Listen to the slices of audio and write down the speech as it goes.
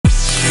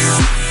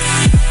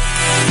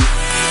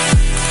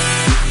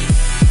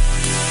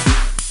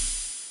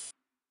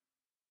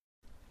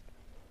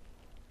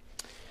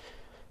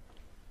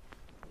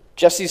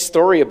Jesse's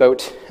story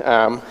about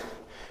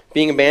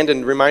being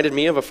abandoned reminded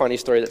me of a funny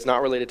story that's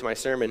not related to my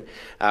sermon,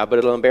 but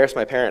it'll embarrass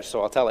my parents,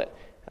 so I'll tell it.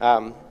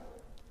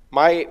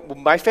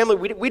 My family,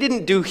 we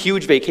didn't do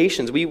huge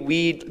vacations.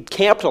 We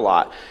camped a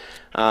lot.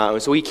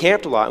 So we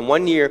camped a lot. And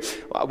one year,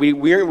 we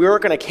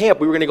weren't going to camp.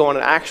 We were going to go on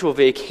an actual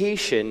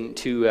vacation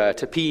to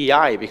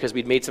PEI because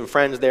we'd made some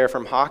friends there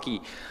from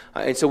hockey.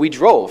 And so we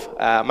drove.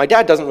 My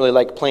dad doesn't really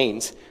like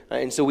planes.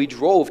 And so we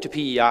drove to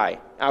PEI,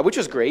 which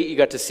was great. You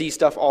got to see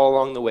stuff all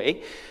along the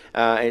way.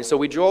 And so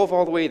we drove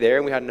all the way there,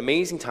 and we had an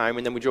amazing time.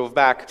 And then we drove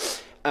back.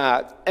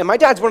 And my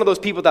dad's one of those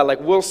people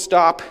that will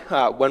stop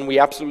when we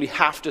absolutely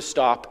have to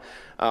stop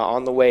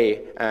on the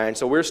way. And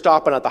so we're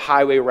stopping at the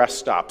highway rest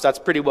stops. That's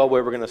pretty well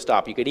where we're going to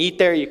stop. You can eat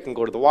there, you can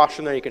go to the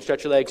washroom there, you can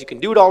stretch your legs, you can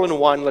do it all in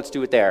one. Let's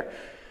do it there.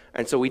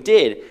 And so we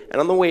did. And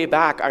on the way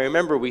back, I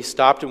remember we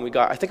stopped and we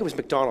got, I think it was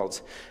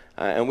McDonald's.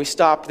 And we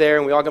stopped there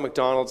and we all got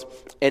McDonald's.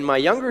 And my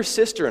younger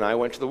sister and I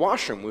went to the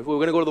washroom. We were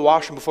going to go to the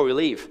washroom before we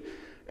leave.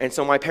 And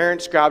so my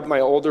parents grabbed my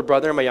older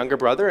brother and my younger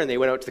brother, and they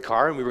went out to the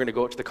car, and we were going to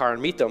go out to the car and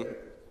meet them.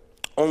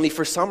 Only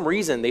for some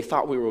reason, they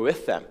thought we were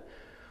with them.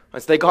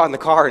 And so they got in the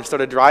car and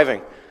started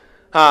driving.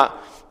 My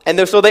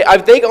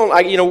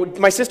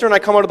sister and I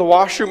come out of the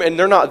washroom, and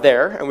they're not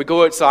there, and we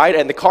go outside,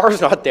 and the car's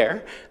not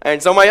there.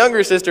 And so my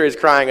younger sister is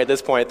crying at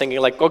this point, thinking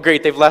oh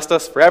great, they've left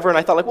us forever. And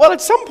I thought well,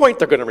 at some point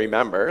they're going to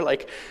remember.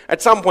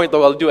 At some point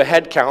they'll do a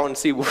head count and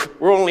see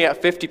we're only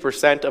at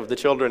 50% of the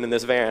children in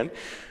this van.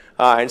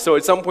 And so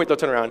at some point they'll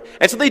turn around.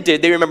 And so they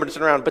did. They remembered to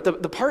turn around. But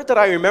the part that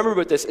I remember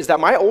about this is that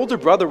my older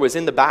brother was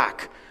in the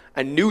back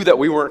and knew that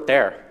we weren't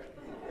there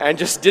and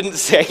just didn't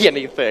say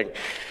anything.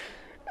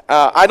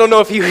 I don't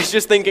know if he was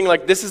just thinking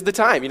this is the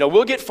time.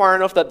 We'll get far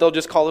enough that they'll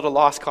just call it a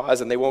lost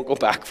cause and they won't go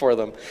back for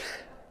them.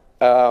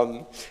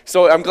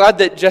 So I'm glad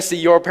that Jesse,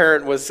 your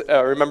parent, was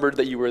remembered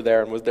that you were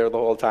there and was there the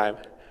whole time.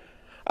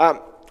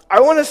 I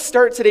want to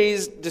start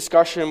today's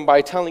discussion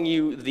by telling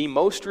you the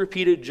most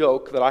repeated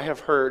joke that I have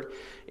heard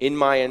in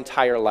my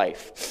entire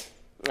life.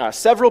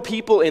 Several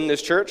people in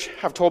this church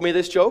have told me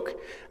this joke.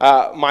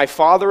 My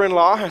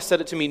father-in-law has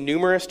said it to me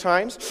numerous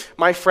times.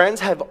 My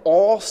friends have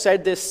all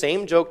said this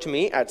same joke to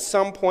me at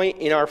some point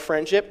in our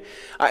friendship.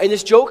 And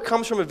this joke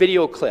comes from a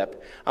video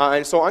clip.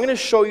 And so I'm going to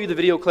show you the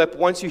video clip.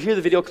 Once you hear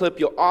the video clip,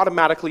 you'll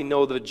automatically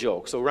know the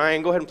joke. So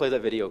Ryan, go ahead and play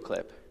that video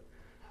clip.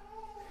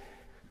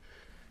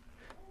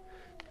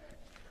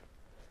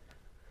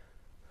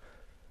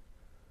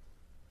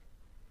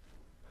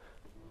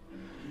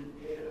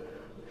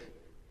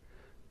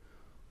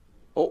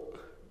 Oh,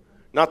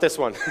 not this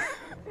one.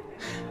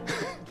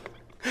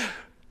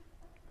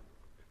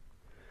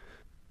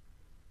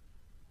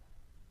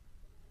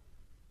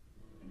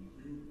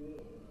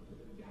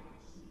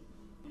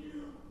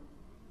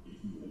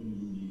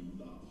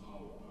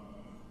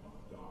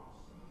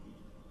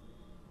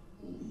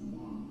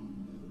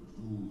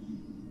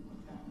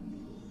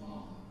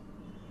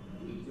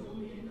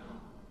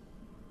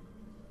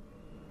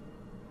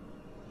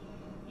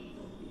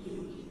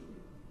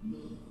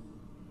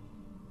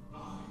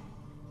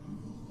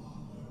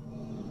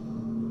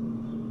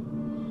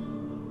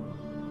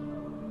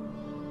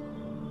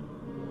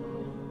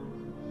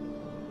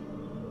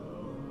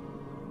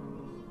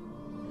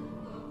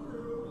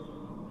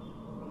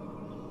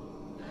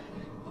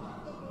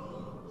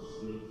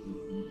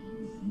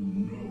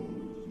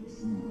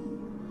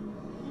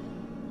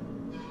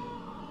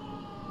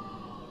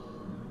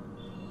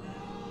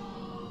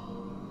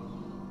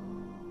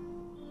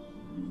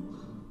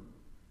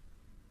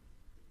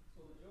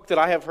 That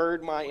I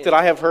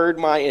have heard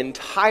my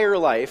entire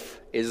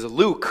life is,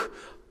 Luke,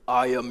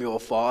 I am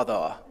your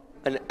father.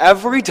 And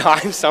every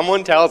time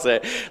someone tells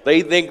it,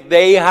 they think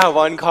they have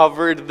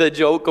uncovered the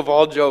joke of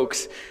all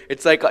jokes.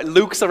 It's like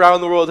Lukes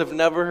around the world have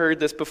never heard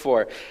this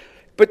before.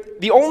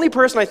 But the only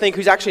person I think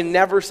who's actually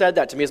never said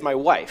that to me is my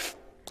wife.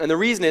 And the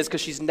reason is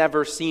because she's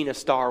never seen a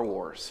Star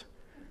Wars.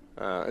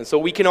 And so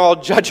we can all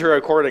judge her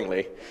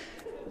accordingly.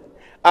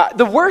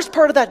 The worst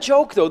part of that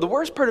joke, though, the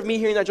worst part of me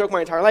hearing that joke my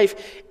entire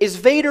life, is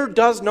Vader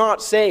does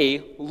not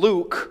say,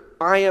 Luke,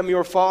 I am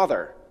your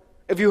father.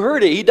 If you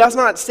heard it, he does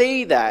not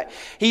say that.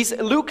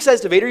 Luke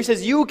says to Vader, he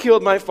says, you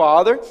killed my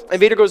father. And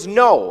Vader goes,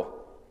 no,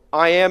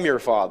 I am your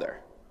father.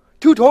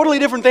 Two totally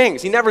different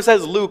things. He never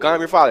says, Luke, I am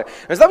your father.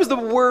 And so that was the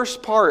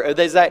worst part,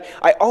 is that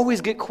I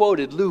always get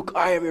quoted, Luke,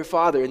 I am your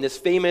father, in this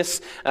famous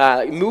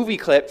movie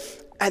clip.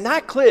 And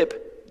that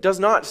clip does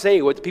not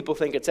say what the people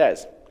think it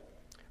says.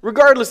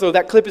 Regardless, though,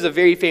 that clip is a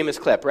very famous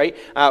clip, right?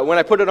 When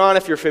I put it on,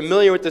 if you're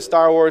familiar with the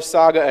Star Wars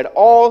saga at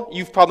all,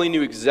 you probably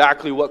knew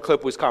exactly what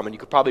clip was coming. You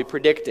could probably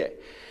predict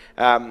it.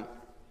 And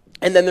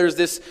then there's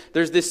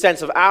this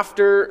sense of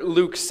after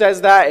Luke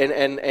says that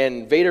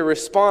and Vader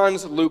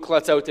responds, Luke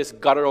lets out this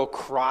guttural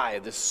cry,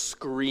 this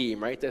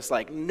scream, right? This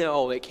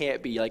no, it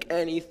can't be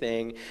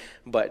anything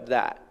but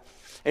that.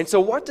 And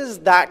so what does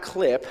that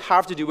clip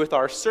have to do with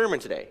our sermon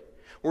today?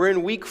 We're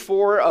in week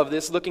 4 of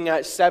this, looking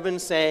at 7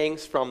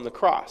 sayings from the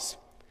cross.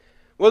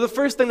 Well, the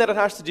first thing that it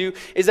has to do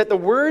is that the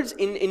words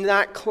in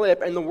that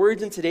clip and the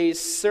words in today's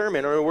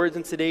sermon or the words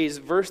in today's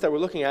verse that we're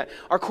looking at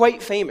are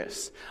quite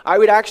famous. I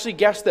would actually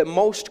guess that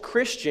most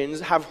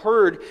Christians have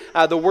heard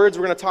the words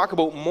we're going to talk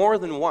about more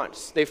than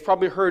once. They've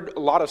probably heard a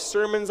lot of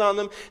sermons on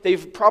them.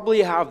 They've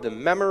probably have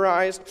them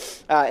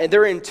memorized. And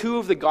they're in two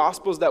of the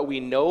Gospels that we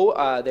know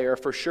they are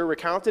for sure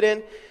recounted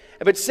in.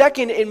 But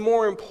second, and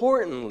more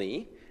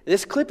importantly,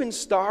 this clip in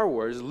Star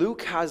Wars,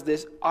 Luke has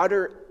this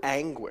utter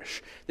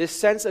anguish, this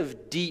sense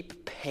of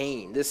deep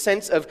pain, this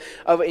sense of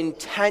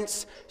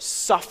intense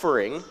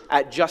suffering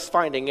at just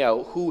finding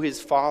out who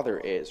his father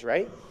is,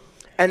 right?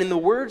 And in the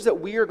words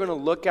that we are going to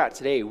look at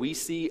today, we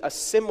see a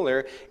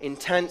similar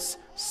intense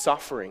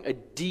suffering, a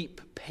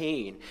deep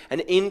pain, an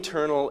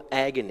internal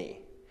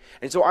agony.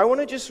 And so I want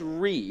to just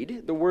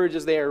read the words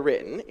as they are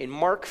written in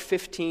Mark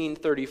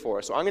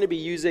 15:34. So I'm going to be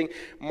using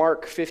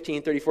Mark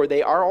 15:34.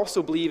 They are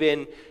also believe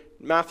in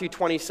Matthew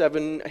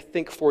 27, I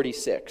think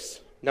 46.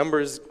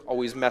 Numbers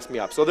always mess me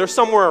up. So they're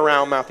somewhere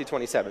around Matthew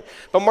 27.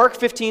 But Mark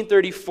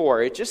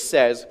 15:34, it just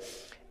says,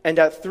 "And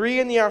at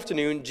 3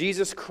 p.m,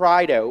 Jesus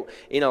cried out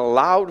in a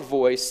loud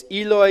voice,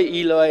 'Eloi,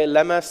 Eloi,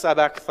 lema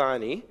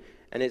sabachthani,'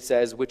 and it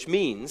says, which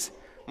means,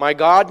 'My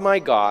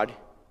God,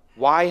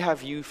 why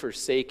have you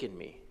forsaken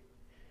me?'"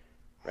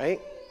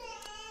 Right?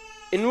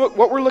 And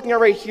what we're looking at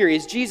right here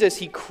is Jesus,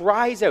 he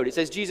cries out. It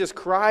says Jesus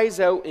cries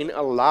out in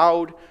a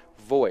loud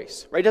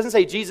voice. Right? It doesn't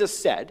say Jesus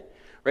said.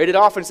 Right? It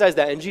often says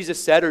that, and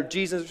Jesus said, or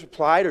Jesus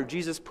replied, or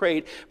Jesus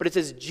prayed. But it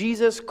says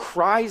Jesus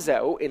cries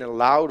out in a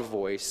loud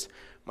voice,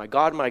 my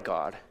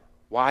God,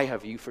 why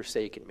have you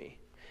forsaken me?"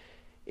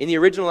 In the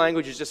original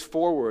language, it's just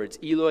 4 words,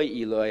 Eloi,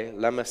 Eloi,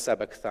 lema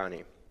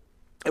sabachthani.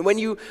 And when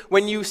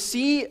you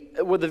see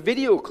the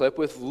video clip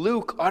with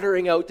Luke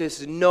uttering out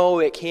this, "No,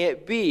 it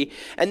can't be,"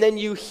 and then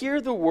you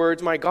hear the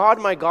words, my God,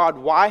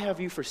 why have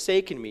you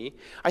forsaken me?"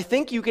 I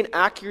think you can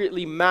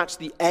accurately match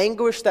the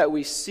anguish that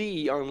we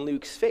see on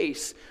Luke's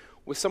face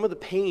with some of the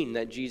pain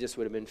that Jesus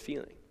would have been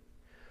feeling.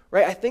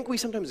 Right? I think we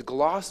sometimes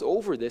gloss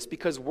over this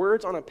because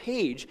words on a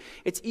page,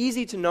 it's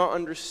easy to not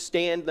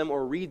understand them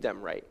or read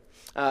them right.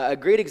 A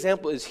great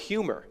example is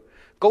humor.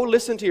 Go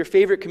listen to your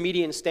favorite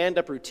comedian's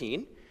stand-up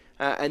routine,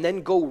 and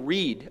then go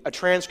read a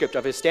transcript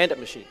of his stand-up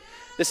machine.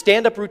 The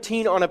stand-up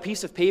routine on a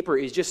piece of paper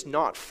is just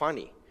not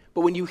funny.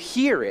 But when you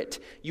hear it,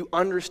 you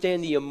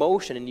understand the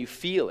emotion and you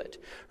feel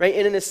it. Right?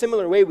 And in a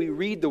similar way, we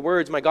read the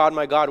words, my God,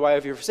 why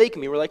have you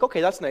forsaken me?" We're like,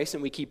 okay, that's nice,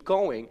 and we keep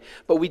going.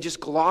 But we just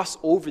gloss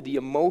over the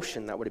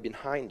emotion that would have been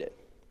behind it.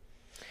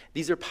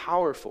 These are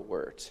powerful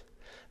words.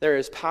 There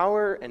is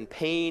power and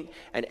pain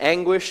and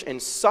anguish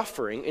and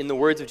suffering in the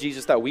words of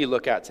Jesus that we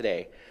look at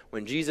today.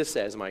 When Jesus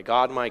says, my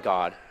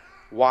God,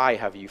 why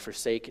have you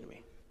forsaken me?"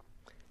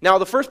 Now,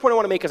 the first point I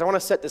want to make is I want to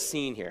set the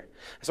scene here.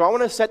 So I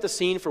want to set the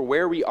scene for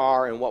where we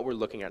are and what we're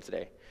looking at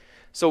today.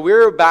 So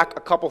we're back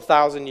a couple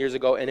thousand years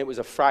ago, and it was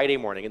a Friday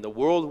morning, and the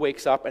world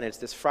wakes up, and it's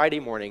this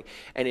Friday morning,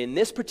 and in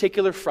this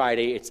particular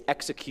Friday, it's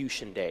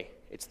execution day.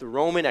 It's the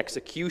Roman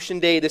execution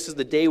day. This is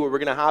the day where we're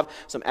going to have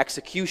some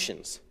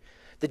executions.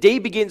 The day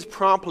begins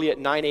promptly at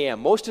 9 a.m.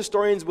 Most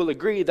historians will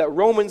agree that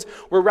Romans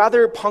were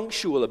rather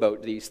punctual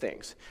about these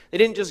things. They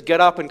didn't just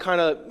get up and kind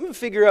of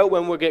figure out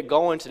when we'll get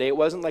going today. It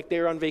wasn't like they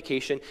were on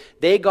vacation.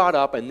 They got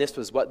up, and this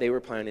was what they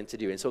were planning to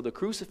do. And so the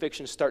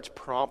crucifixion starts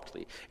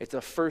promptly. It's the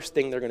first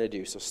thing they're going to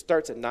do. So it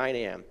starts at 9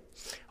 a.m.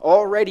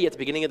 Already at the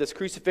beginning of this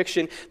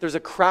crucifixion, there's a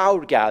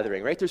crowd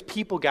gathering, right? There's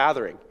people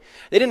gathering.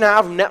 They didn't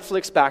have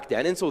Netflix back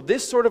then, and so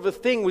this sort of a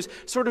thing was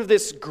sort of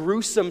this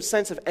gruesome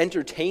sense of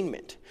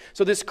entertainment.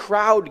 So this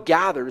crowd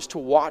gathers to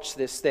watch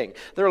this thing.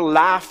 They're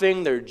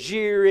laughing, they're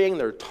jeering,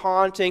 they're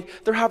taunting.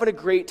 They're having a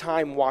great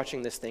time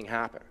watching this thing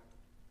happen.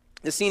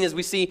 The scene is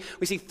we see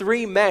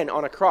 3 men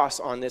on a cross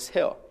on this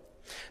hill.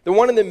 The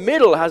one in the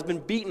middle has been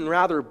beaten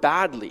rather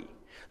badly.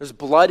 There's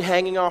blood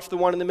hanging off the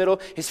one in the middle.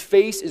 His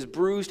face is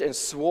bruised and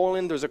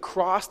swollen. There's a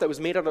cross that was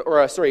made out of,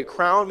 a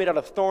crown made out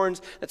of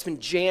thorns that's been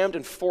jammed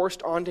and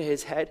forced onto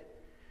his head.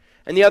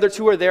 And the other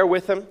 2 are there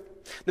with him.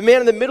 The man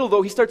in the middle,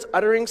 though, he starts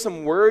uttering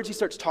some words. He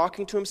starts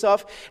talking to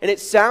himself, and it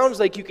sounds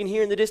like you can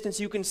hear in the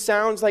distance,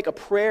 sounds like a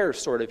prayer,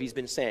 sort of, he's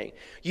been saying.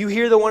 You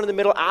hear the one in the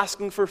middle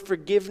asking for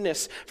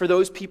forgiveness for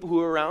those people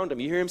who are around him.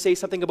 You hear him say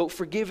something about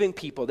forgiving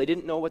people. They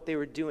didn't know what they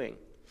were doing.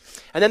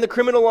 And then the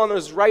criminal on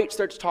his right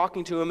starts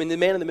talking to him, and the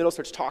man in the middle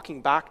starts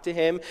talking back to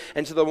him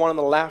and to the one on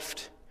the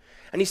left.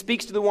 And he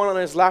speaks to the one on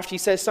his left. He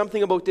says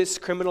something about this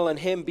criminal and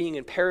him being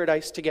in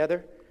paradise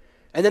together.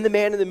 And then the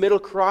man in the middle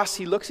cross,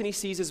 he looks and he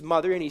sees his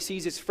mother and he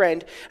sees his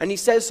friend, and he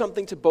says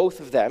something to both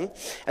of them.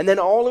 And then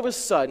all of a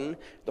sudden,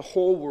 the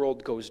whole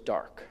world goes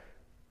dark.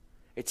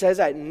 It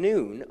says at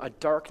noon, a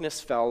darkness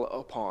fell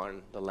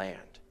upon the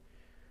land.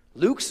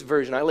 Luke's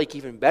version I like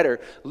even better.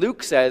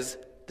 Luke says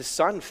the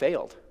sun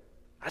failed.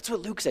 That's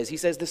what Luke says. He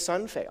says the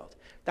sun failed.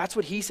 That's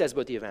what he says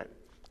about the event.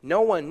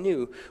 No one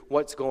knew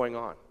what's going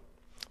on.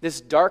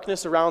 This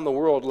darkness around the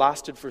world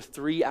lasted for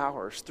 3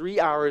 hours. 3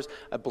 hours,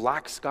 a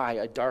black sky,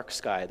 a dark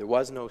sky. There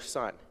was no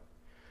sun.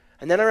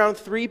 And then around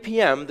 3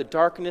 p.m., the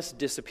darkness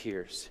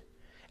disappears.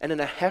 And in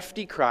a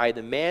hefty cry,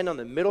 the man on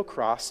the middle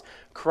cross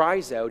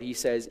cries out, he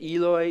says,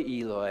 Eloi,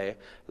 Eloi,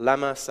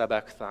 lama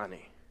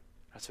sabachthani.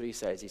 That's what he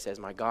says. He says,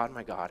 my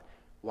God,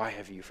 why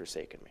have you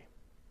forsaken me?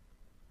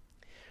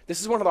 This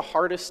is one of the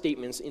hardest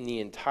statements in the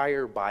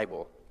entire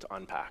Bible to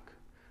unpack.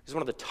 This is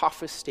one of the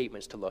toughest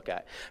statements to look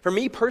at. For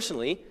me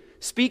personally,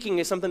 speaking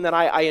is something that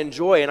I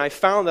enjoy and I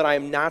found that I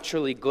am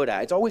naturally good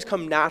at. It's always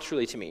come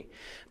naturally to me.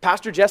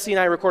 Pastor Jesse and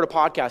I record a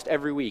podcast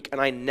every week,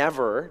 and I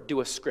never do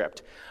a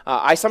script.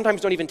 I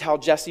sometimes don't even tell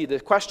Jesse the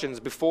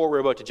questions before we're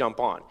about to jump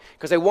on,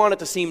 because I want it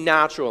to seem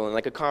natural and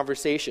like a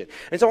conversation.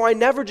 And so I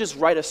never just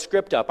write a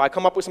script up. I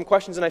come up with some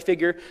questions and I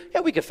figure,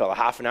 yeah, we could fill a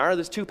half an hour.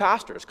 There's 2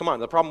 pastors. Come on,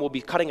 the problem will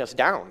be cutting us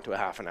down to a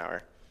half an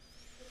hour.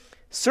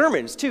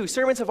 Sermons, too.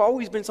 Sermons have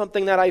always been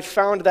something that I've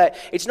found that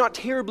it's not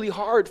terribly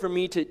hard for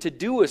me to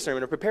do a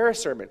sermon or prepare a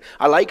sermon.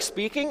 I like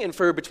speaking, and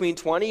for between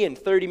 20 and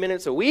 30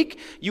 minutes a week,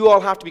 you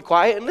all have to be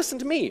quiet and listen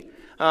to me.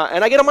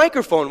 And I get a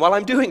microphone while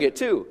I'm doing it,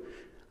 too.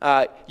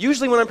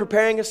 Usually when I'm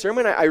preparing a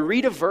sermon, I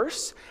read a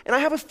verse, and I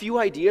have a few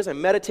ideas. I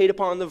meditate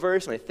upon the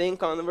verse, and I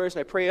think on the verse, and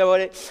I pray about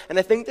it. And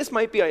I think this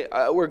might be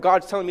where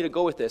God's telling me to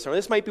go with this, or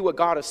this might be what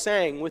God is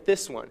saying with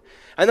this one.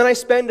 And then I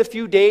spend a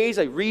few days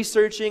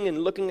researching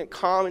and looking at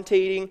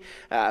commentating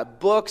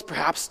books,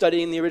 perhaps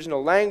studying the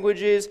original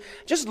languages,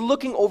 just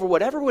looking over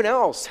what everyone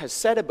else has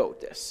said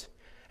about this.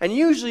 And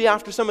usually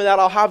after some of that,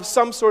 I'll have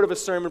some sort of a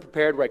sermon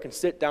prepared where I can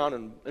sit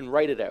down and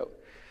write it out.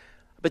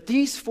 But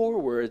these 4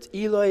 words,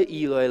 Eloi,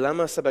 Eloi,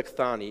 lama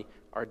sabachthani,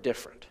 are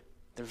different.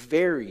 They're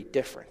very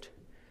different.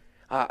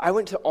 I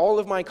went to all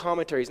of my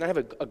commentaries, and I have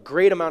a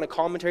great amount of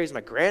commentaries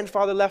my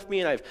grandfather left me,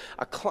 and I've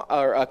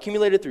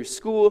accumulated through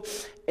school,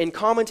 and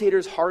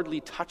commentators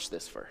hardly touch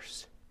this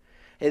verse.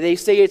 And they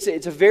say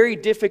it's a very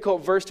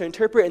difficult verse to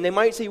interpret, and they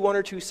might say 1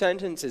 or 2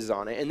 sentences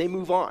on it, and they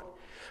move on.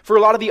 For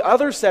a lot of the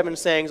other 7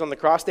 sayings on the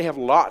cross, they have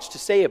lots to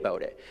say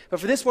about it. But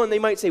for this one, they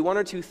might say 1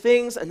 or 2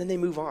 things, and then they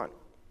move on.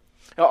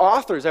 Now,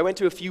 authors, I went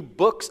to a few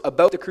books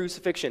about the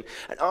crucifixion,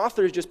 and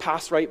authors just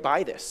pass right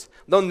by this.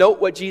 They'll note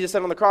what Jesus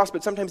said on the cross,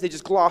 but sometimes they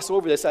just gloss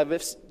over this as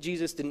if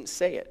Jesus didn't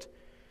say it.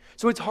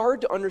 So it's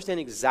hard to understand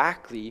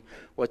exactly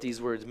what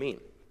these words mean.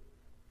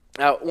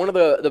 Now, one of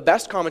the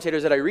best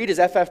commentators that I read is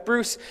F.F.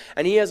 Bruce,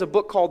 and he has a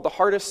book called The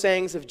Hardest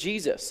Sayings of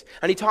Jesus.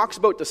 And he talks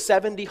about the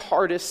 70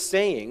 hardest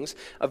sayings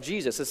of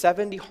Jesus, the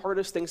 70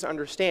 hardest things to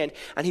understand,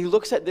 and he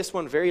looks at this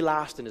one very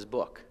last in his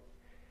book.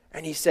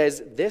 And he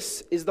says,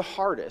 this is the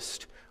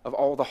hardest of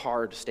all the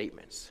hard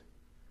statements.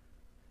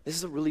 This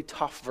is a really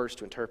tough verse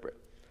to interpret.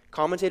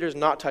 Commentators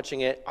not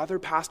touching it, other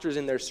pastors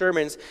in their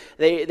sermons,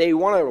 they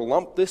want to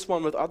lump this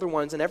one with other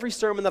ones, and every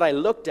sermon that I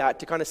looked at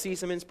to kind of see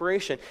some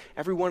inspiration,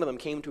 every one of them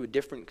came to a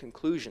different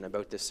conclusion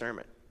about this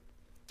sermon.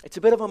 It's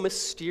a bit of a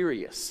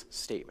mysterious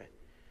statement.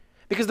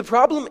 Because the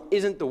problem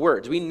isn't the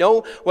words. We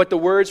know what the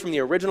words from the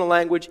original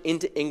language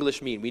into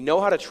English mean. We know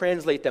how to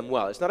translate them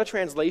well. It's not a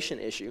translation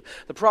issue.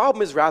 The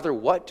problem is rather,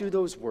 what do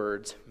those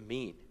words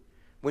mean?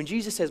 When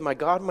Jesus says, my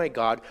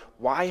God,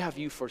 why have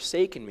you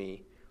forsaken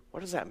me?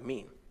 What does that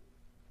mean?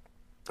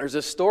 There's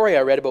a story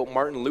I read about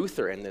Martin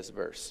Luther in this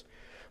verse.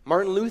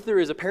 Martin Luther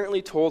is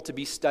apparently told to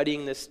be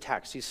studying this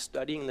text. He's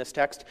studying this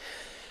text,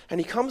 and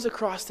he comes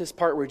across this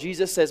part where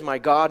Jesus says, my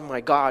God,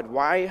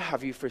 why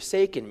have you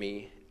forsaken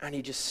me? And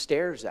he just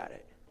stares at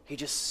it. He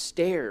just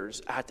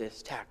stares at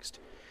this text.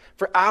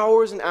 For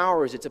hours and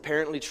hours, it's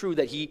apparently true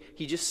that he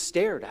just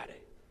stared at it.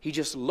 He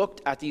just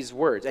looked at these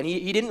words, and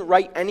he didn't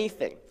write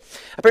anything.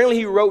 Apparently,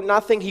 he wrote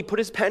nothing. He put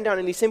his pen down,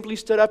 and he simply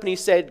stood up, and he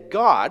said,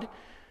 God,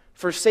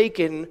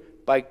 forsaken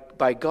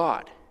by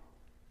God.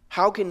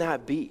 How can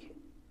that be?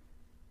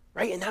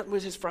 Right? And that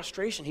was his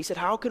frustration. He said,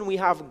 how can we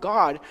have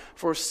God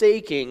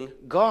forsaking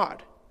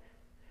God?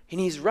 And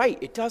he's right.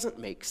 It doesn't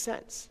make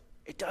sense.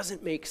 It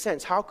doesn't make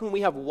sense. How can we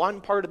have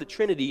one part of the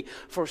Trinity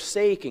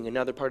forsaking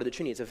another part of the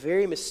Trinity? It's a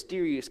very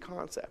mysterious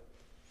concept.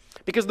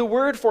 Because the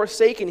word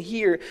forsaken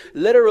here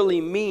literally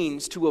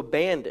means to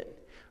abandon,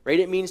 right?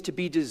 It means to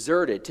be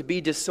deserted, to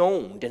be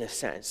disowned in a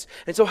sense.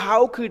 And so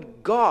how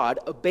could God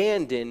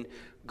abandon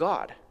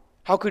God?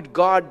 How could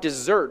God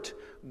desert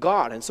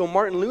God? And so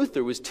Martin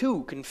Luther was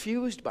too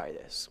confused by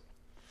this.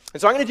 And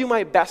so I'm going to do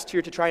my best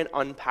here to try and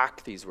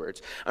unpack these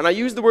words. And I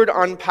use the word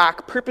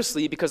unpack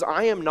purposely because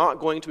I am not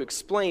going to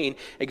explain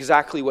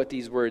exactly what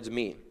these words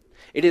mean.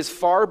 It is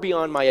far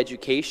beyond my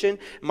education,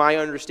 my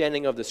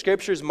understanding of the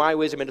scriptures, my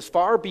wisdom. It is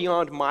far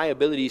beyond my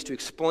abilities to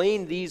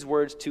explain these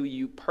words to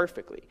you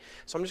perfectly.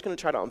 So I'm just going to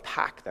try to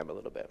unpack them a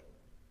little bit.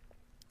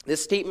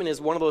 This statement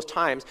is one of those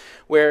times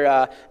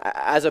where,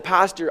 as a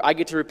pastor, I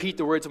get to repeat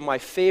the words of my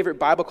favorite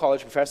Bible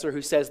college professor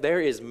who says,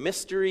 there is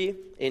mystery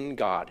in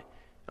God,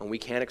 and we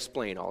can't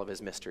explain all of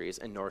his mysteries,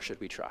 and nor should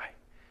we try.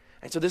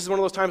 And so this is one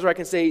of those times where I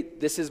can say,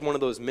 this is one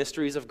of those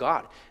mysteries of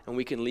God, and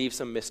we can leave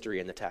some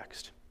mystery in the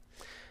text.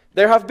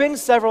 There have been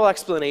several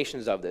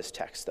explanations of this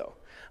text, though.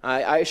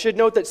 I should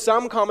note that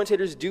some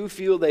commentators do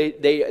feel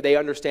they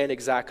understand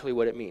exactly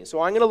what it means.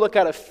 So I'm going to look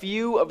at a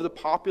few of the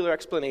popular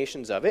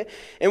explanations of it,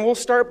 and we'll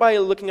start by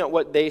looking at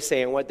what they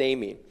say and what they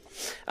mean.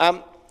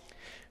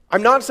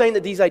 I'm not saying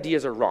that these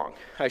ideas are wrong.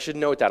 I should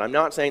note that. I'm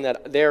not saying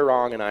that they're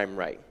wrong and I'm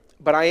right.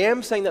 But I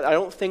am saying that I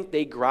don't think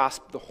they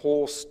grasp the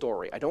whole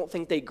story. I don't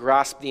think they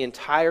grasp the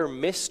entire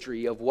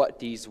mystery of what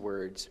these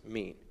words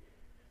mean.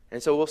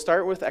 And so we'll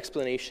start with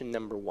explanation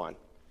number 1.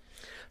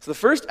 So the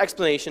first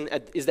explanation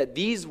is that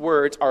these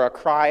words are a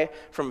cry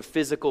from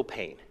physical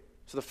pain.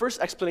 So the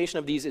first explanation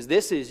of these is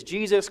this is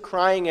Jesus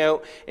crying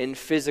out in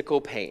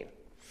physical pain.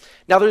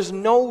 Now, there's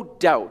no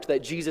doubt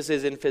that Jesus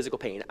is in physical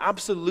pain.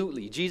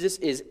 Absolutely. Jesus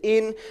is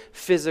in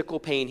physical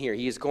pain here.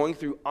 He is going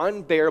through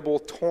unbearable,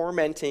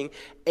 tormenting,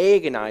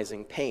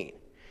 agonizing pain.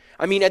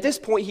 I mean, at this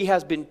point, he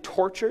has been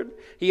tortured,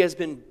 he has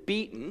been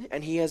beaten,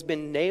 and he has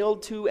been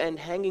nailed to and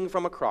hanging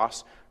from a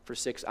cross for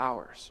 6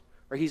 hours.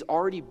 Or he's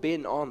already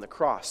been on the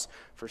cross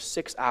for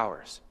 6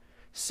 hours.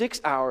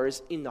 6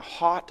 hours in the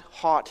hot,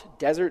 hot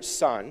desert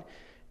sun,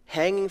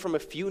 hanging from a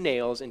few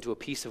nails into a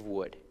piece of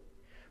wood.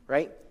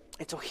 Right?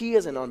 And so he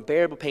is in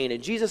unbearable pain.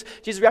 And Jesus,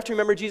 we have to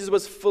remember Jesus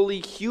was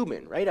fully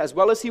human, right? As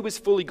well as he was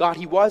fully God,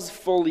 he was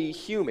fully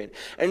human.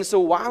 And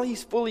so while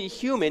he's fully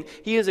human,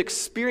 he is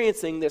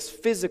experiencing this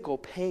physical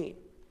pain.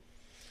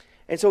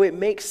 And so it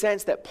makes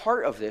sense that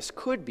part of this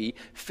could be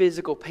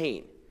physical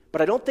pain. But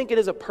I don't think it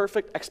is a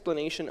perfect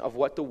explanation of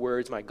what the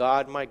words, my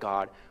God,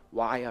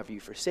 why have you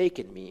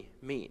forsaken me,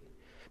 mean.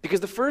 Because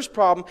the first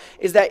problem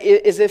is that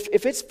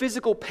if it's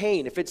physical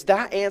pain, if it's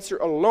that answer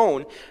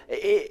alone,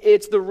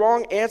 it's the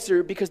wrong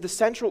answer because the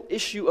central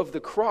issue of the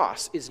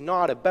cross is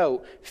not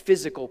about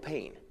physical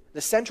pain.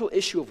 The central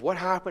issue of what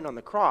happened on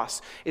the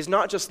cross is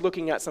not just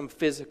looking at some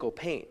physical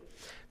pain.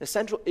 The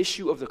central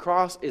issue of the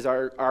cross is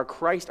our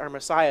Christ, our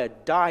Messiah,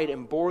 died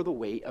and bore the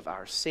weight of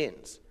our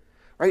sins.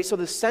 Right? So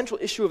the central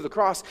issue of the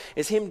cross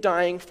is him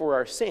dying for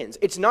our sins.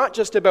 It's not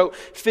just about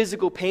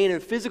physical pain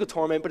and physical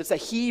torment, but it's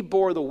that he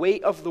bore the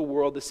weight of the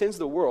world, the sins of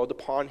the world,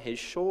 upon his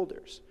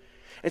shoulders.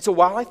 And so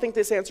while I think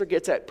this answer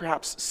gets at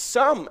perhaps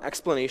some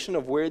explanation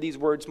of where these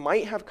words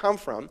might have come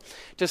from,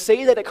 to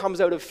say that it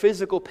comes out of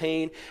physical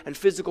pain and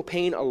physical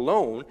pain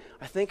alone,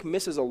 I think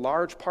misses a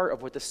large part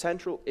of what the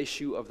central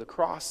issue of the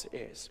cross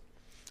is.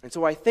 And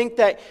so I think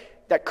that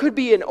could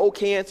be an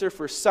okay answer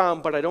for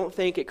some, but I don't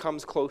think it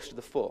comes close to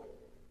the full.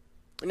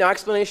 Now,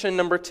 explanation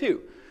number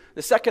 2,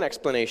 the second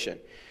explanation,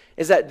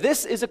 is that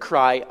this is a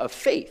cry of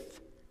faith.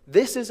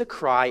 This is a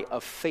cry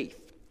of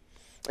faith.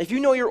 If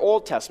you know your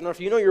Old Testament, or if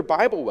you know your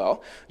Bible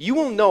well, you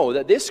will know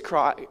that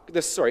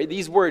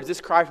these words, this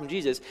cry from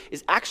Jesus,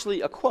 is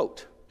actually a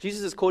quote.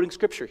 Jesus is quoting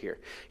Scripture here.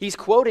 He's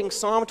quoting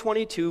Psalm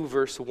 22,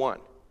 verse 1.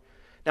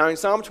 Now, in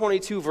Psalm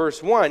 22,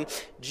 verse 1, in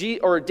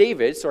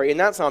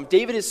that psalm,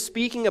 David is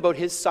speaking about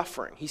his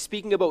suffering. He's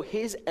speaking about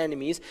his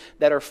enemies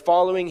that are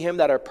following him,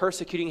 that are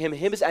persecuting him,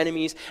 his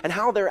enemies, and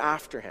how they're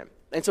after him.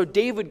 And so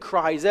David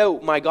cries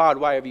out, my God,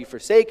 why have you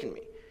forsaken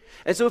me?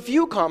 And so a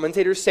few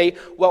commentators say,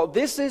 well,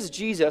 this is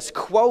Jesus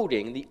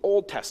quoting the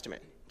Old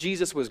Testament.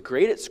 Jesus was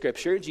great at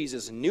Scripture.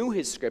 Jesus knew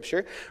his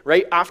Scripture,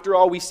 right? After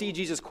all, we see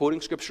Jesus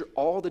quoting Scripture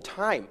all the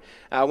time.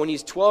 When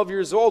he's 12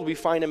 years old, we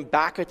find him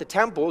back at the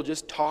temple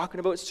just talking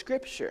about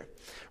Scripture,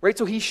 right?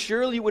 So he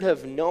surely would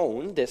have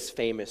known this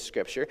famous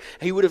Scripture.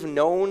 He would have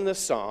known the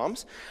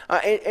Psalms.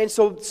 And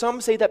so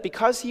some say that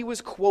because he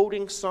was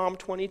quoting Psalm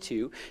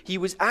 22, he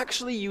was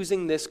actually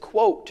using this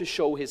quote to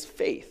show his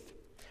faith,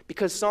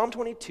 because Psalm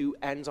 22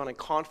 ends on a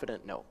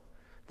confident note.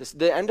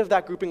 The end of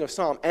that grouping of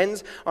psalm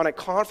ends on a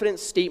confident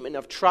statement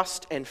of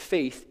trust and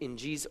faith in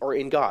Jesus or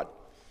in God.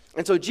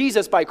 And so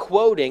Jesus, by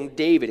quoting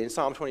David in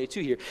Psalm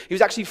 22 here, he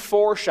was actually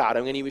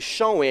foreshadowing and he was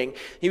showing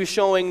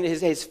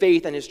his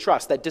faith and his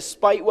trust that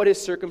despite what his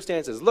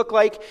circumstances look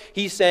like,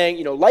 he's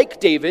saying,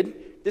 like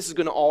David, this is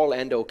going to all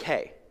end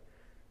okay.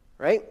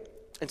 Right?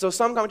 And so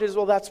some commentators,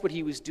 well, that's what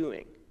he was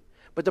doing.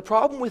 But the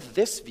problem with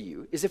this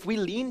view is if we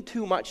lean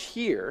too much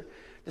here,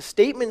 the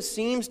statement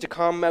seems to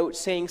come out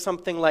saying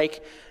something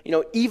like,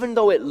 even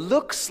though it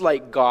looks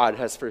like God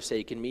has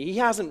forsaken me, he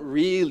hasn't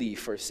really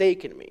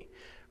forsaken me,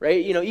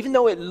 right? Even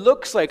though it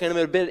looks like I'm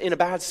a bit in a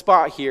bad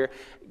spot here,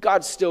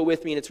 God's still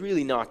with me and it's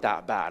really not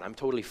that bad. I'm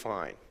totally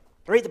fine,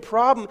 right? The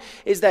problem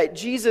is that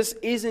Jesus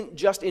isn't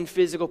just in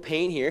physical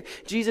pain here.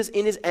 Jesus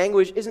in his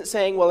anguish isn't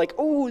saying, well,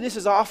 this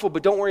is awful,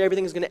 but don't worry,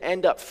 everything's going to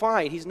end up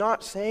fine. He's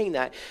not saying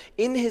that.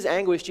 In his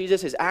anguish,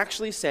 Jesus is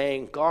actually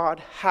saying,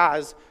 God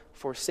has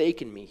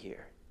forsaken me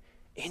here.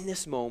 In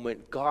this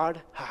moment,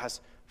 God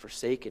has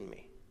forsaken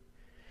me.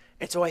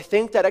 And so I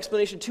think that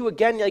explanation too,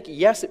 again,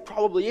 yes, it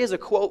probably is a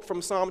quote from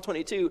Psalm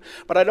 22,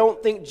 but I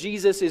don't think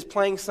Jesus is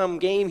playing some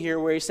game here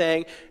where he's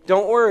saying,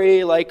 don't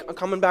worry, I'm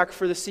coming back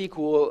for the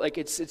sequel,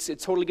 it's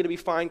totally going to be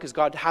fine because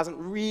God hasn't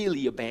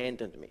really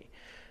abandoned me.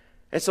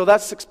 And so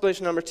that's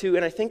explanation number 2,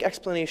 and I think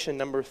explanation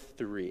number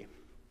 3.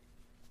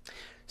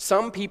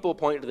 Some people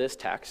point to this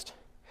text,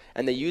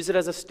 and they use it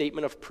as a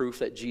statement of proof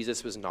that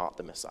Jesus was not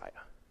the Messiah.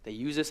 They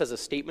use this as a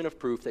statement of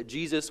proof that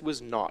Jesus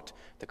was not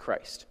the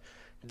Christ.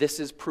 This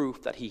is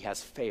proof that he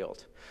has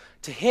failed.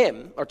 To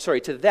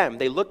them,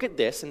 they look at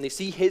this and they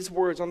see his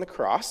words on the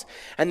cross,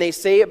 and they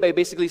say it by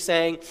basically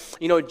saying,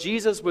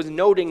 Jesus was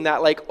noting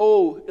that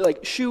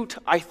shoot,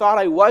 I thought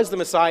I was the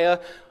Messiah,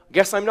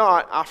 Guess I'm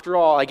not, after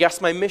all. I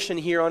guess my mission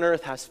here on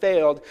earth has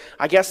failed.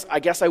 I guess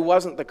I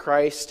wasn't the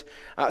Christ.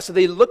 So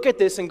they look at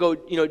this and go,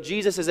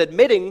 Jesus is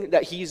admitting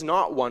that he's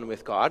not one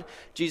with God.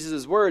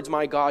 Jesus' words,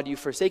 my God, you've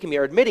forsaken me,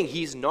 are admitting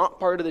he's not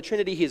part of the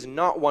Trinity. He's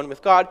not one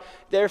with God.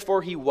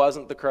 Therefore, he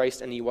wasn't the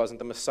Christ and he wasn't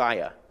the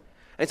Messiah.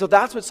 And so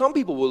that's what some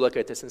people will look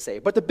at this and say.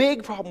 But the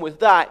big problem with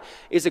that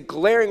is a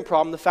glaring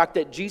problem, the fact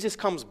that Jesus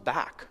comes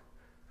back.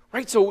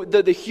 Right? So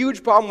the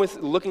huge problem with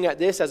looking at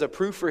this as a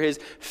proof for his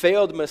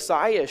failed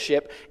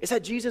messiahship is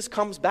that Jesus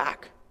comes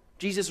back.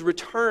 Jesus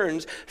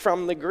returns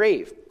from the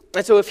grave.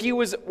 And so if he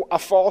was a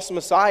false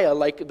messiah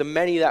like the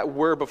many that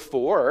were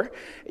before,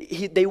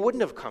 they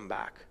wouldn't have come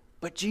back.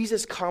 But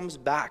Jesus comes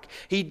back.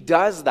 He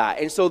does that.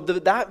 And so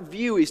that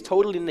view is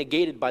totally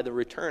negated by the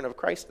return of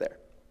Christ there.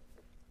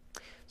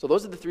 So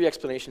those are the three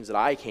explanations that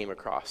I came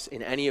across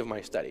in any of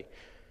my study.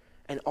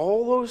 And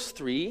all those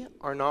three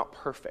are not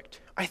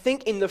perfect. I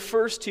think in the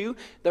first two,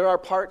 there are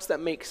parts that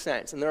make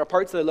sense. And there are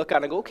parts that I look at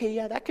and I go, okay,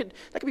 yeah, that could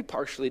be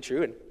partially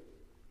true. And,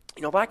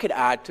 if I could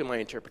add to my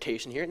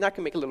interpretation here, and that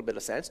can make a little bit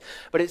of sense.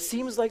 But it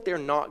seems like they're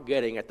not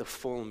getting at the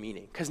full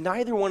meaning. Because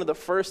neither one of the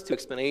first two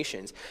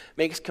explanations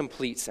makes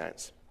complete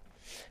sense.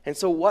 And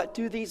so what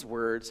do these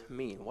words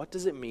mean? What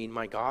does it mean,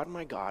 my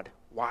God,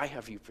 why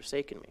have you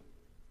forsaken me?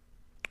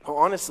 Well,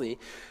 honestly,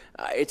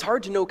 it's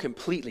hard to know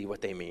completely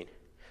what they mean.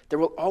 There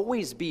will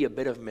always be a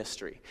bit of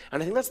mystery.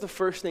 And I think that's the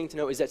first thing to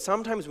know, is that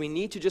sometimes we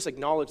need to just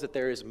acknowledge that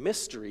there is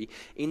mystery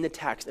in the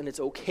text, and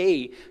it's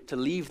okay to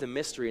leave the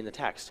mystery in the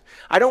text.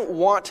 I don't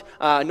want,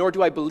 nor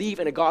do I believe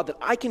in a God that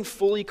I can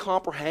fully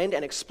comprehend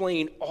and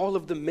explain all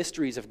of the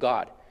mysteries of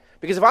God.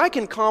 Because if I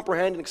can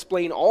comprehend and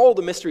explain all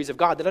the mysteries of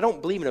God, then I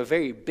don't believe in a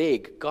very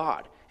big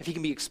God, if he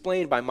can be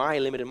explained by my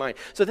limited mind.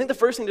 So I think the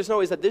first thing to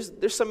know is that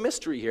there's some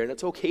mystery here, and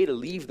it's okay to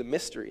leave the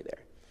mystery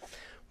there.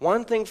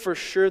 One thing for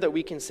sure that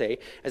we can say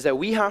is that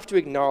we have to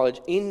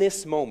acknowledge in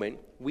this moment,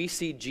 we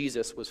see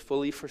Jesus was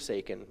fully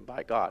forsaken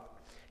by God.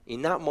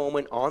 In that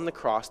moment on the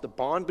cross, the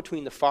bond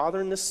between the Father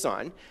and the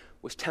Son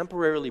was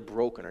temporarily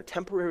broken or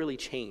temporarily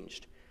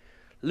changed.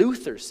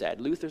 Luther said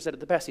it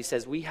the best. He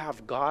says, we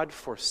have God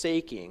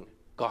forsaking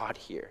God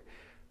here.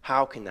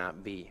 How can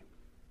that be?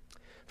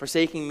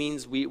 Forsaking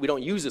means, we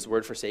don't use this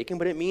word forsaken,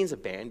 but it means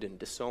abandoned,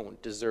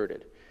 disowned,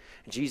 deserted.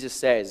 And Jesus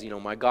says,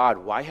 my God,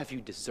 why have you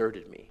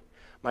deserted me?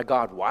 My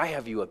God, why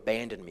have you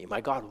abandoned me? My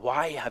God,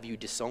 why have you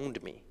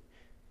disowned me?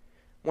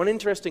 One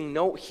interesting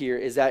note here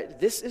is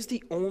that this is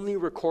the only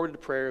recorded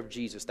prayer of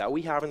Jesus that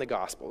we have in the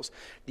Gospels.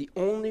 The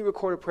only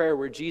recorded prayer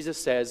where Jesus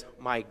says,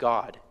 my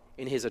God,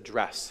 in his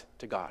address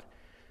to God.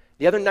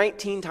 The other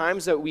 19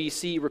 times that we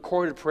see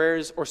recorded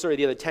prayers,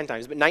 the other 10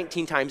 times, but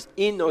 19 times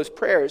in those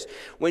prayers,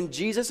 when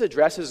Jesus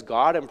addresses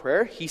God in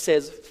prayer, he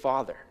says,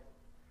 Father.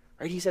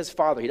 Right? He says,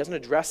 Father. He doesn't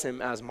address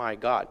him as my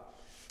God.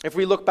 If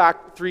we look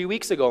back 3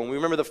 weeks ago and we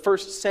remember the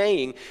first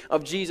saying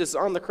of Jesus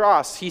on the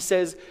cross, he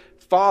says,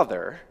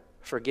 Father,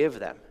 forgive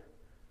them.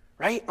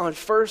 Right? On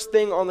first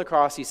thing on the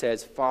cross, he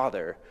says,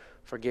 Father,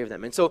 forgive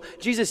them. And so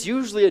Jesus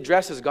usually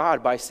addresses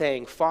God by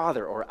saying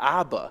Father or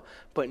Abba,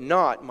 but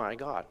not my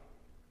God.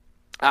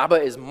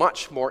 Abba is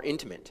much more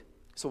intimate.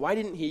 So why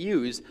didn't he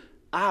use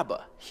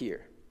Abba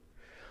here?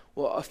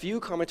 Well, a few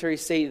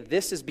commentaries say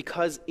this is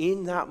because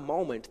in that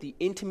moment, the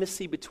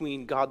intimacy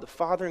between God the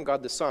Father and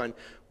God the Son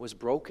was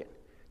broken.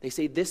 They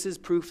say this is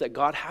proof that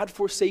God had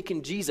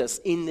forsaken Jesus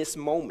in this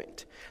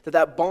moment,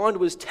 that bond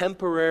was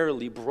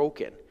temporarily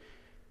broken.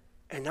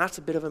 And that's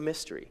a bit of a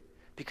mystery,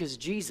 because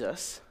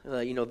Jesus,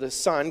 the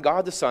Son,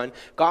 God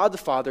the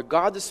Father,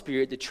 God the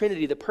Spirit, the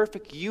Trinity, the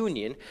perfect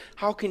union,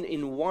 how can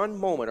in one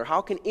moment, or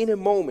how can in a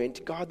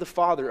moment, God the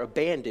Father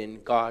abandon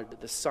God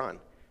the Son?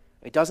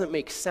 It doesn't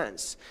make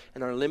sense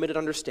in our limited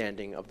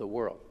understanding of the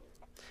world.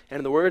 And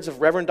in the words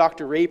of Reverend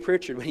Dr. Ray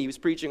Pritchard, when he was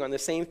preaching on the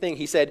same thing,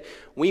 he said,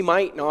 we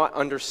might not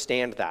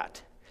understand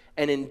that.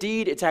 And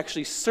indeed, it's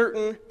actually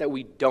certain that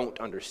we don't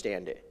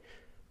understand it.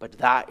 But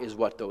that is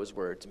what those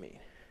words mean.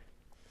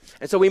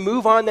 And so we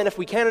move on then. If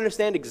we can't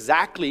understand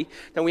exactly,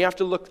 then we have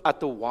to look at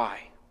the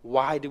why.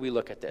 Why do we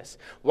look at this?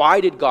 Why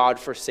did God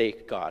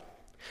forsake God?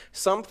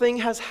 Something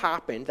has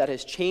happened that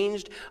has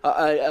changed,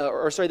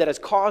 that has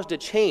caused a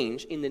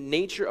change in the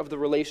nature of the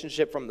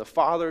relationship from the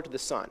Father to the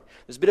Son.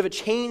 There's a bit of a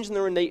change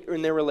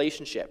in their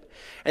relationship.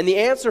 And the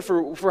answer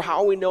for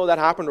how we know that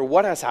happened or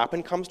what has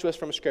happened comes to us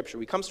from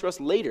Scripture. It comes to us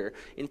later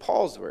in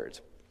Paul's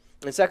words.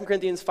 In 2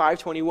 Corinthians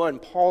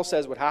 5:21, Paul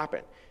says what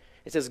happened.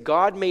 It says,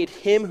 God made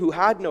him who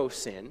had no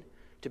sin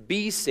to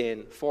be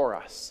sin for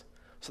us,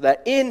 so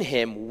that in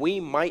him we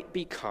might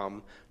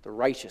become the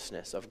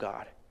righteousness of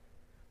God.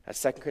 That's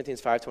 2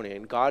 Corinthians 5:20.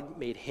 And God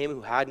made him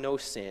who had no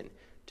sin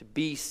to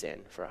be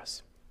sin for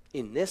us.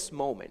 In this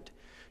moment,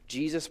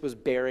 Jesus was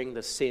bearing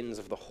the sins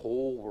of the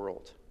whole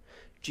world.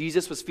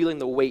 Jesus was feeling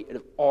the weight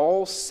of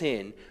all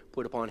sin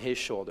put upon his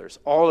shoulders.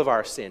 All of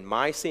our sin,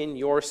 my sin,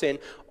 your sin,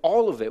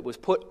 all of it was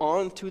put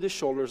onto the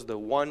shoulders of the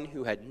one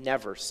who had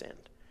never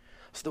sinned.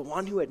 So the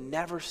one who had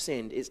never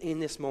sinned is in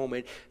this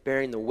moment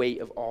bearing the weight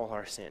of all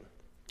our sin.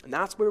 And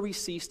that's where we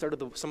see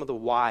some of the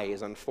why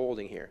is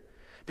unfolding here.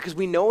 Because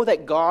we know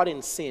that God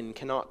and sin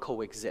cannot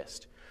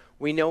coexist.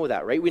 We know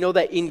that, right? We know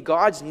that in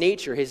God's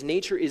nature, his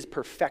nature is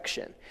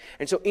perfection.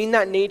 And so in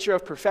that nature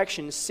of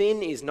perfection,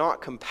 sin is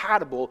not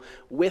compatible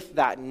with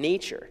that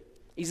nature.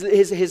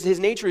 His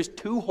nature is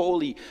too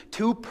holy,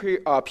 too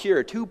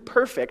pure, too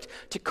perfect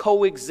to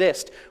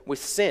coexist with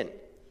sin.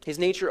 His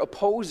nature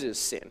opposes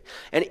sin.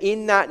 And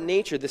in that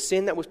nature, the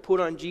sin that was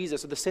put on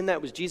Jesus, or the sin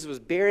that Jesus was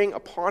bearing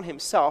upon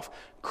himself,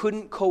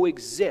 couldn't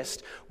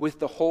coexist with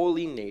the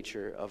holy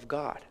nature of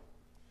God.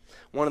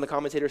 One of the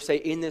commentators say,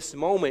 in this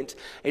moment,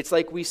 it's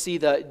like we see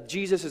that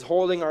Jesus is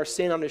holding our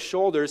sin on his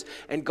shoulders,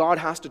 and God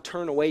has to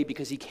turn away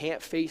because he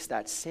can't face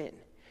that sin.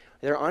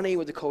 They're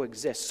unable to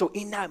coexist. So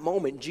in that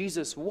moment,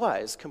 Jesus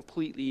was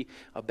completely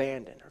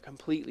abandoned or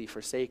completely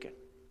forsaken.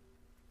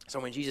 So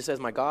when Jesus says,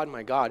 my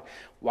God,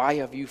 why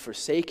have you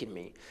forsaken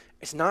me?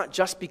 It's not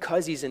just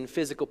because he's in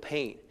physical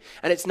pain.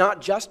 And it's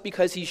not just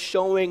because he's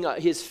showing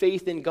his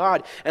faith in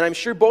God. And I'm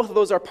sure both of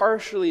those are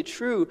partially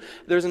true.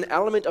 There's an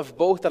element of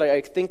both that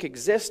I think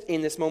exists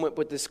in this moment,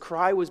 but this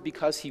cry was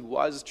because he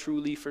was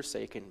truly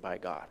forsaken by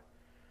God.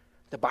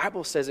 The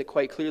Bible says it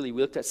quite clearly.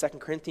 We looked at 2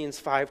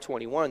 Corinthians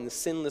 5:21. The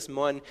sinless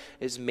one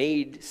is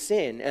made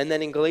sin. And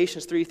then in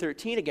Galatians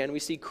 3:13 again, we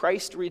see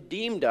Christ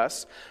redeemed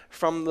us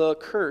from the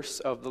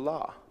curse of the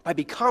law by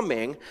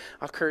becoming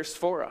a curse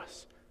for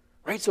us.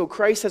 Right? So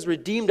Christ has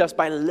redeemed us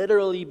by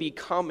literally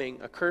becoming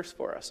a curse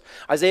for us.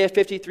 Isaiah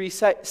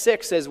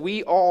 53:6 says,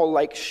 we all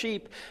like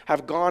sheep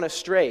have gone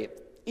astray.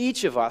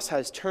 Each of us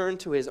has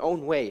turned to his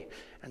own way,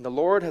 and the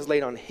Lord has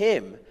laid on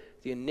him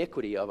the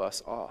iniquity of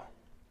us all.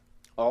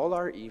 All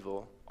our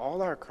evil,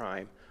 all our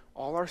crime,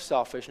 all our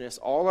selfishness,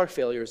 all our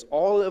failures,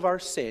 all of our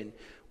sin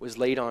was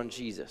laid on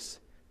Jesus.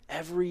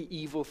 Every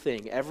evil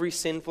thing, every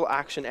sinful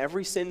action,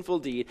 every sinful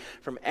deed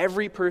from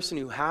every person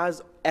who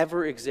has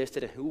ever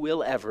existed and who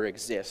will ever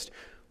exist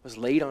was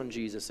laid on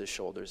Jesus'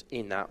 shoulders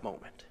in that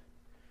moment.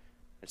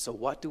 And so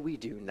what do we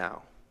do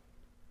now?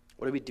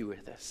 What do we do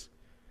with this?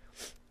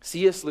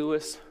 C.S.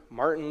 Lewis,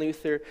 Martin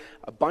Luther,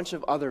 a bunch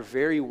of other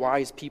very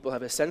wise people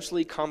have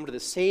essentially come to the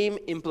same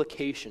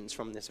implications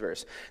from this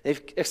verse.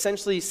 They've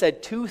essentially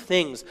said two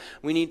things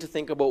we need to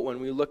think about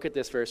when we look at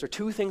this verse, or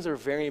two things that are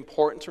very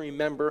important to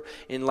remember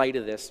in light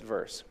of this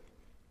verse.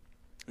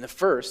 And the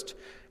first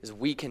is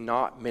we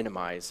cannot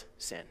minimize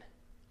sin.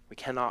 We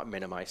cannot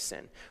minimize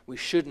sin. We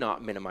should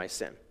not minimize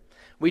sin.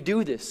 We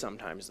do this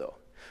sometimes, though.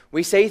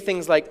 We say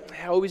things like,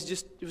 oh, it was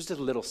just a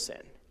little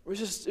sin. It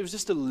was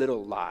just a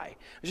little lie.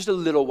 It was just a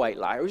little white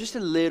lie. It was just a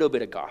little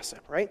bit of gossip,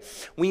 right?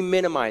 We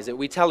minimize it.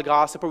 We tell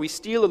gossip, or we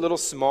steal a little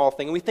small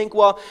thing. And we think,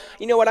 well,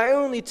 you know what? I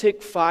only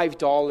took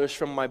 $5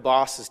 from my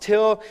boss's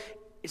till.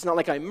 It's not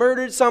like I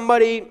murdered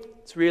somebody.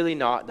 It's really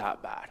not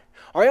that bad.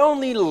 Or I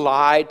only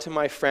lied to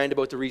my friend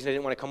about the reason I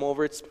didn't want to come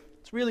over. It's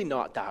really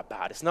not that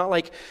bad. It's not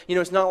like,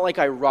 it's not like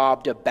I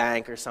robbed a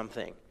bank or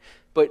something.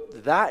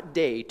 But that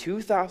day,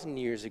 2,000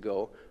 years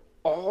ago,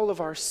 all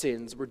of our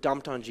sins were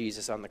dumped on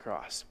Jesus on the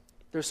cross.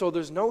 So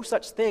there's no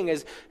such thing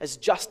as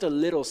just a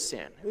little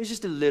sin. It was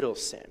just a little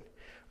sin.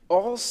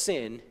 All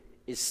sin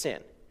is sin.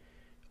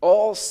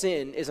 All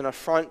sin is an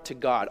affront to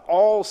God.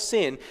 All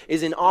sin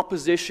is in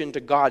opposition to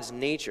God's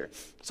nature.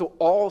 So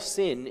all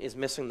sin is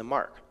missing the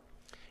mark.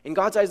 In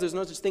God's eyes, there's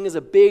no such thing as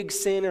a big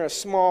sin or a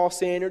small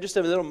sin or just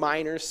a little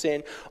minor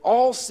sin.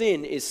 All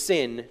sin is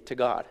sin to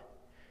God.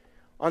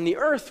 On the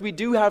earth, we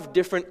do have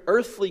different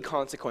earthly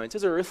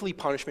consequences or earthly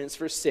punishments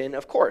for sin,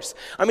 of course.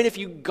 I mean, if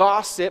you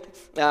gossip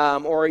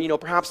or,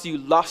 perhaps you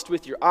lust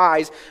with your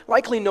eyes,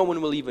 likely no one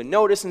will even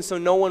notice, and so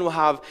no one will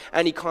have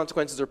any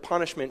consequences or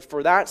punishment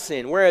for that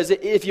sin. Whereas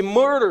if you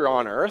murder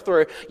on earth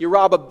or you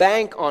rob a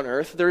bank on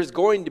earth, there's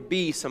going to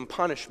be some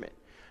punishment.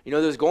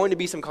 There's going to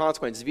be some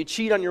consequences. If you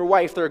cheat on your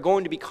wife, there are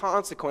going to be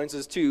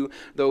consequences to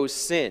those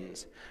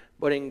sins.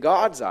 But in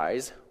God's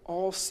eyes,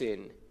 all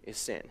sin is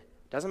sin.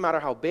 Doesn't matter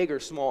how big or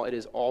small, it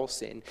is all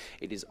sin.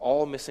 It is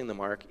all missing the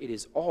mark. It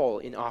is all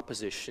in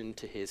opposition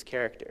to his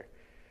character.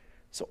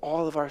 So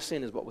all of our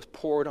sin is what was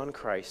poured on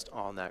Christ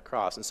on that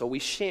cross. And so we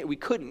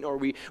couldn't or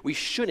we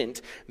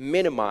shouldn't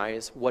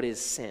minimize what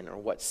is sin or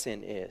what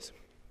sin is.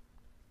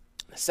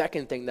 The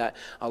second thing that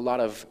a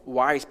lot of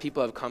wise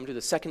people have come to, the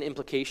second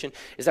implication,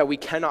 is that we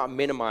cannot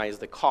minimize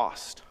the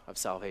cost of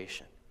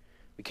salvation.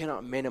 We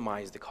cannot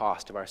minimize the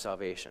cost of our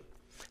salvation.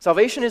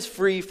 Salvation is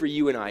free for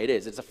you and I. It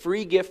is. It's a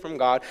free gift from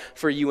God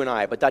for you and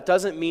I. But that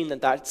doesn't mean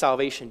that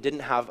salvation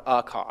didn't have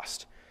a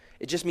cost.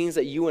 It just means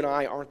that you and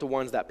I aren't the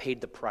ones that paid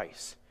the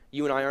price.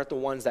 You and I aren't the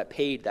ones that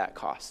paid that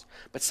cost.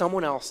 But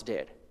someone else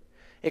did.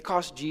 It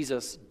cost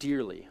Jesus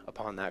dearly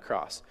upon that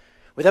cross.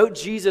 Without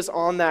Jesus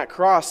on that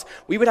cross,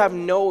 we would have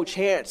no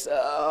chance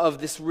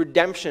of this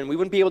redemption. We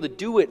wouldn't be able to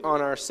do it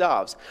on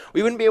ourselves.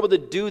 We wouldn't be able to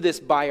do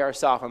this by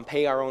ourselves and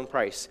pay our own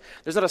price.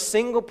 There's not a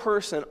single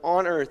person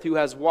on earth who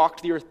has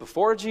walked the earth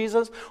before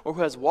Jesus or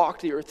who has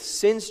walked the earth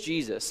since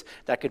Jesus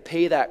that could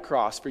pay that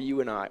cross for you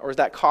and I, or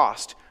that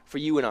cost for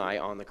you and I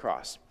on the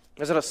cross.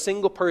 There's not a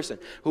single person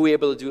who will be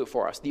able to do it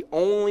for us. The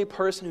only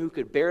person who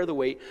could bear the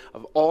weight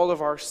of all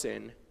of our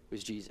sin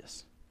was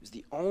Jesus. He was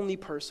the only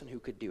person who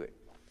could do it.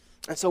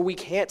 And so we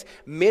can't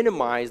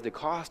minimize the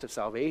cost of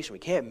salvation. We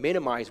can't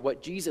minimize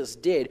what Jesus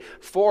did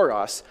for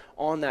us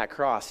on that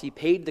cross. He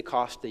paid the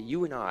cost that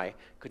you and I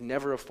could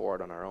never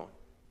afford on our own.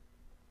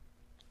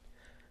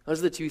 Those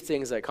are the two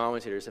things that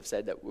commentators have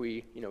said that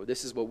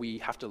this is what we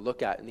have to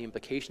look at and the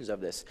implications of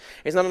this.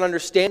 It's not an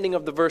understanding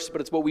of the verse, but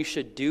it's what we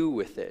should do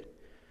with it.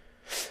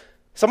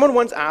 Someone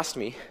once asked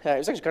me, it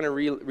was actually kind of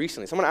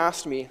recently, someone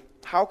asked me,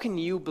 how can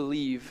you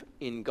believe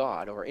in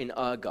God or in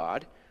a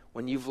God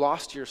when you've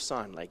lost your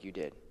son like you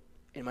did?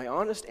 And my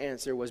honest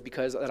answer was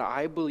because that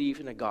I believe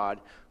in a God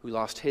who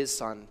lost his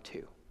son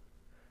too.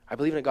 I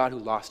believe in a God who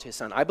lost his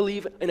son. I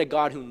believe in a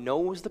God who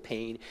knows the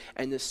pain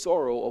and the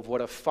sorrow of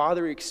what a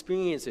father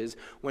experiences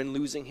when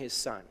losing his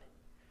son.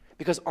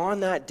 Because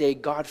on that day,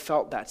 God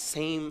felt that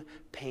same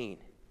pain.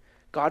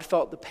 God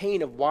felt the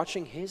pain of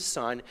watching his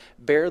son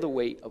bear the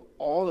weight of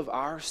all of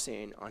our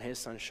sin on his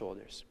son's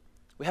shoulders.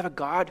 We have a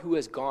God who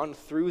has gone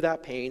through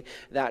that pain,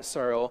 that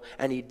sorrow,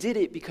 and he did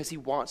it because he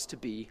wants to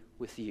be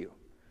with you.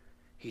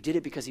 He did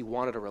it because he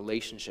wanted a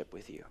relationship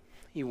with you.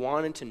 He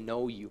wanted to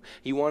know you.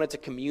 He wanted to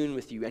commune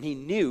with you. And he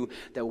knew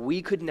that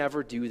we could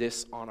never do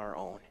this on our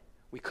own.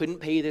 We couldn't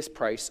pay this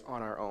price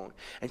on our own.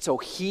 And so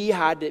he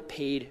had it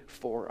paid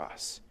for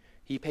us.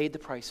 He paid the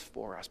price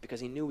for us because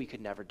he knew we could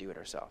never do it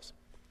ourselves.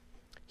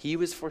 He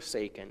was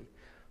forsaken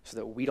so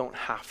that we don't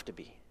have to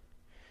be.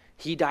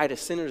 He died a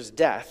sinner's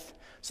death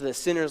so that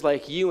sinners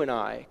like you and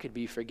I could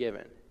be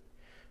forgiven.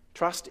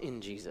 Trust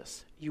in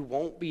Jesus. You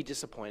won't be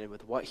disappointed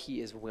with what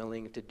he is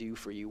willing to do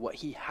for you, what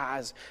he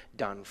has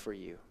done for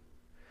you.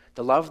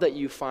 The love that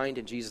you find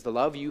in Jesus, the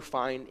love you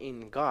find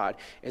in God,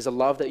 is a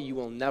love that you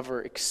will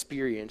never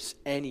experience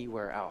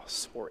anywhere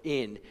else or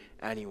in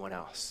anyone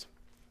else.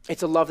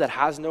 It's a love that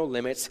has no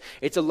limits.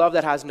 It's a love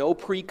that has no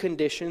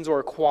preconditions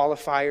or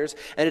qualifiers,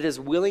 and it is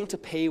willing to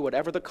pay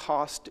whatever the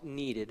cost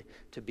needed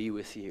to be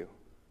with you.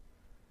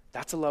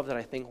 That's a love that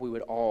I think we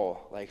would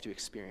all like to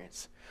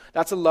experience.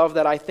 That's a love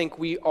that I think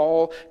we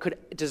all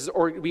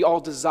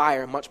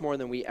desire much more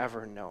than we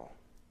ever know.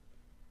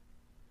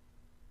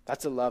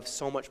 That's a love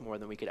so much more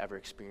than we could ever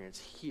experience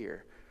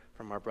here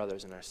from our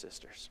brothers and our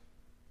sisters.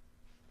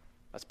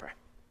 Let's pray.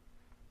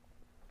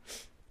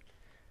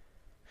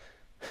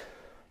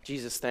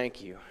 Jesus,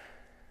 thank you.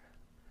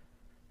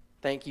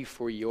 Thank you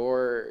for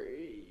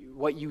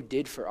what you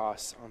did for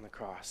us on the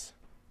cross.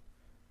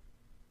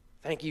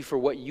 Thank you for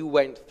what you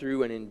went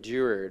through and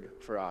endured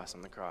for us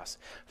on the cross.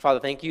 Father,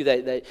 thank you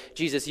that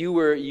Jesus, you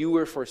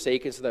were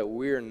forsaken so that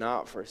we're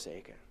not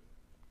forsaken.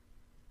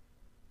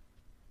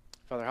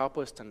 Father, help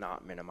us to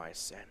not minimize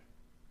sin.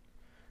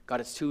 God,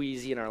 it's too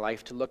easy in our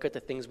life to look at the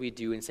things we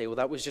do and say, well,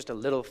 that was just a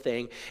little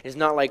thing. It's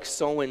not like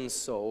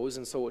so-and-so's,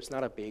 and so it's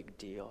not a big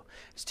deal.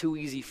 It's too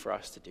easy for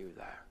us to do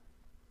that.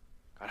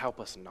 God, help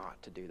us not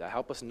to do that.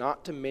 Help us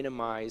not to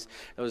minimize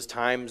those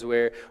times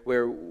where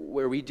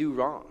we do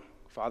wrong.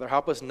 Father,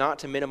 help us not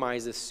to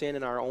minimize the sin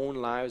in our own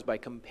lives by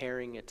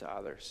comparing it to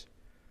others.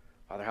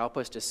 Father, help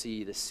us to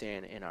see the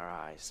sin in our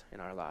eyes,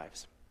 in our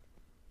lives.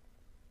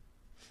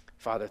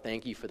 Father,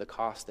 thank you for the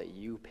cost that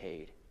you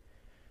paid.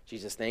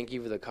 Jesus, thank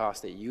you for the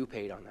cost that you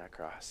paid on that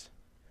cross.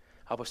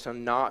 Help us to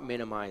not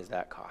minimize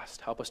that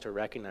cost. Help us to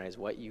recognize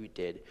what you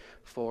did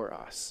for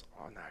us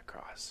on that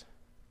cross.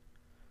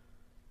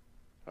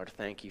 Lord,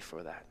 thank you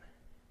for that.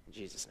 In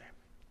Jesus'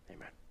 name,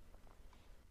 amen.